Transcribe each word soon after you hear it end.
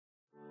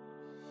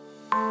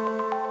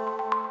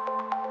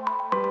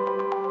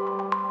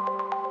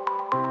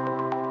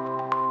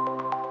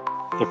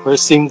The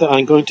first thing that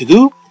I'm going to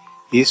do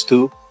is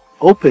to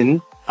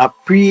open a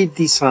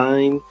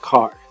pre-designed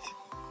card.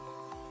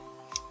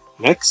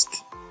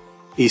 Next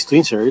is to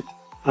insert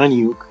a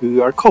new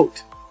QR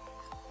code.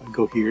 I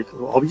go here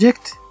to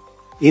Object,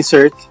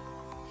 Insert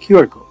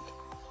QR code.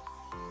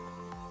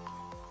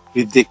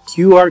 With the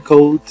QR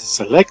code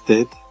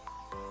selected,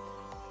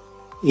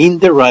 in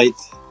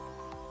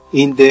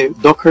the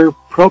Docker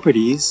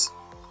properties,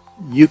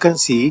 you can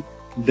see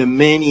the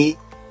many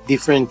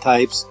different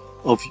types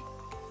of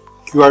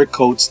QR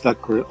codes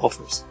that Corel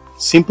offers.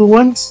 Simple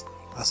ones,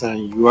 as a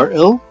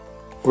URL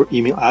or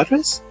email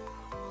address,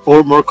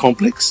 or more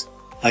complex,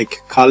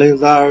 like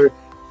calendar,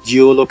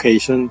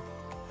 geolocation,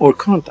 or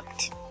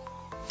contact.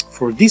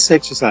 For this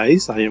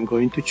exercise, I am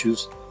going to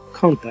choose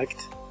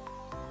contact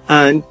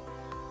and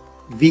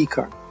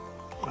vCard.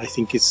 I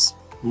think it's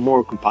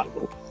more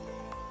compatible.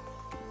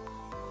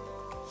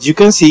 As you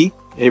can see,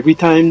 every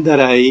time that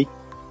I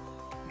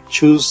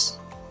choose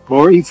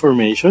more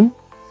information,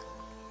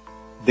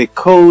 the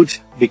code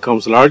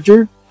becomes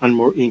larger and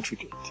more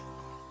intricate.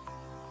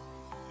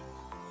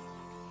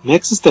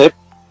 Next step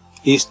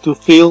is to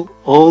fill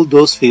all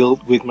those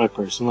fields with my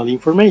personal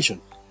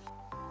information.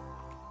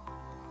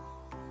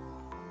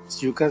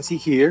 As you can see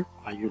here,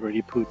 I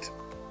already put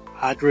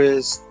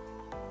address,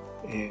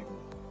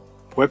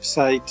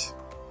 website,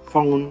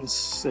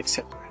 phones,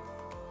 etc.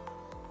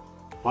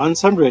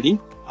 Once I'm ready,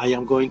 I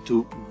am going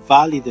to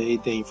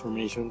validate the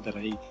information that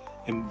I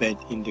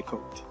embed in the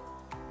code.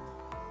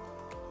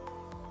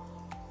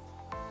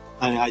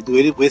 And I do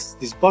it with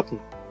this button.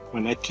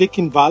 When I click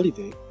in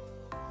validate,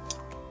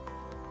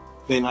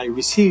 then I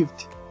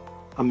received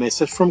a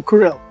message from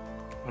Corel.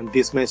 And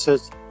this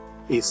message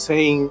is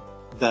saying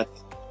that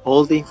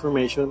all the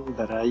information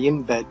that I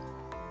embed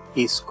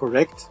is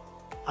correct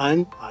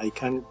and I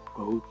can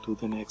go to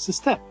the next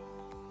step.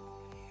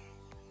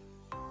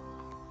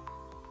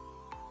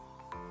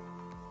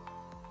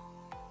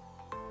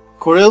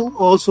 Corel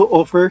also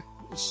offers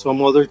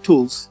some other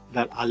tools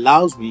that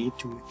allows me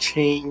to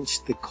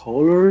change the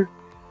color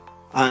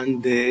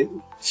and the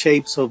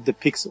shapes of the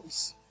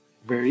pixels.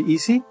 Very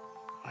easy.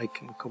 I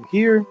can come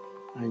here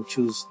and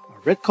choose a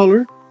red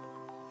color,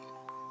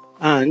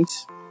 and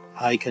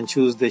I can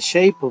choose the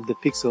shape of the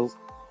pixels,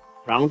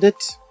 rounded,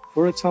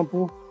 for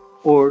example,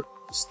 or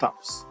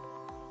stars.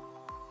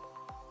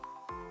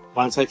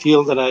 Once I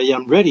feel that I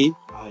am ready,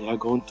 I'm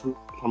going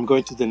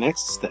to the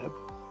next step,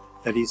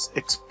 that is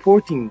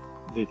exporting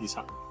the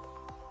design.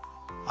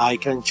 I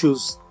can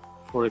choose,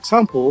 for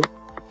example,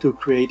 to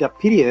create a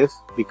PDF,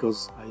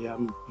 because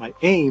my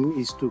aim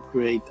is to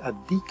create a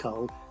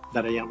decal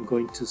that I am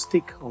going to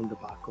stick on the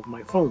back of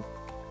my phone.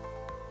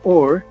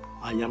 Or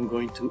I am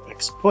going to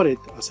export it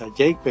as a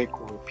JPEG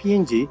or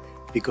PNG,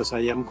 because I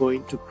am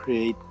going to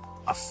create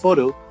a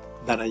photo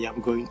that I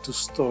am going to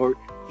store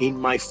in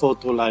my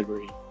photo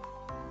library.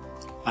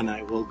 And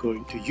I will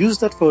going to use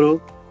that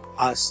photo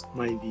as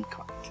my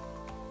vCard.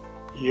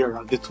 Here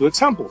are the two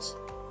examples.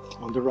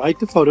 On the right,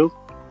 the photo,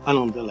 and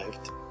on the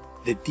left,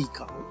 the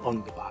decal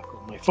on the back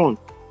of my phone.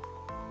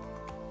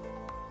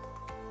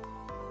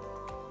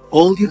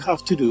 All you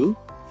have to do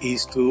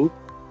is to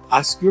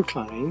ask your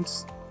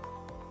clients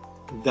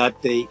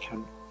that they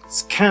can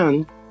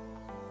scan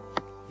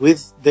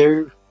with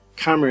their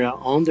camera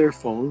on their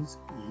phones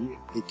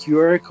the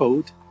QR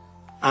code,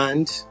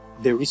 and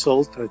the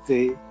result that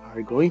they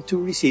are going to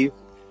receive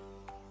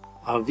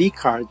a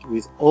vCard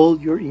with all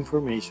your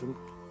information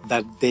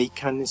that they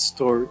can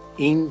store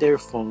in their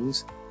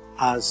phones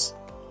as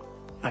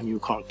a new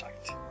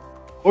contact.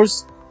 Of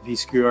course,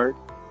 this QR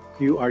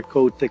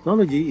code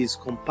technology is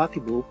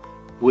compatible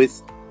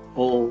with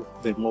all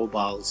the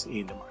mobiles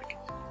in the market.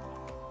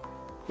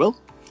 Well,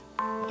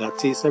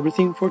 that is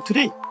everything for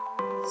today.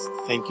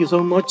 Thank you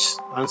so much,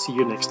 and see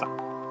you next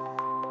time.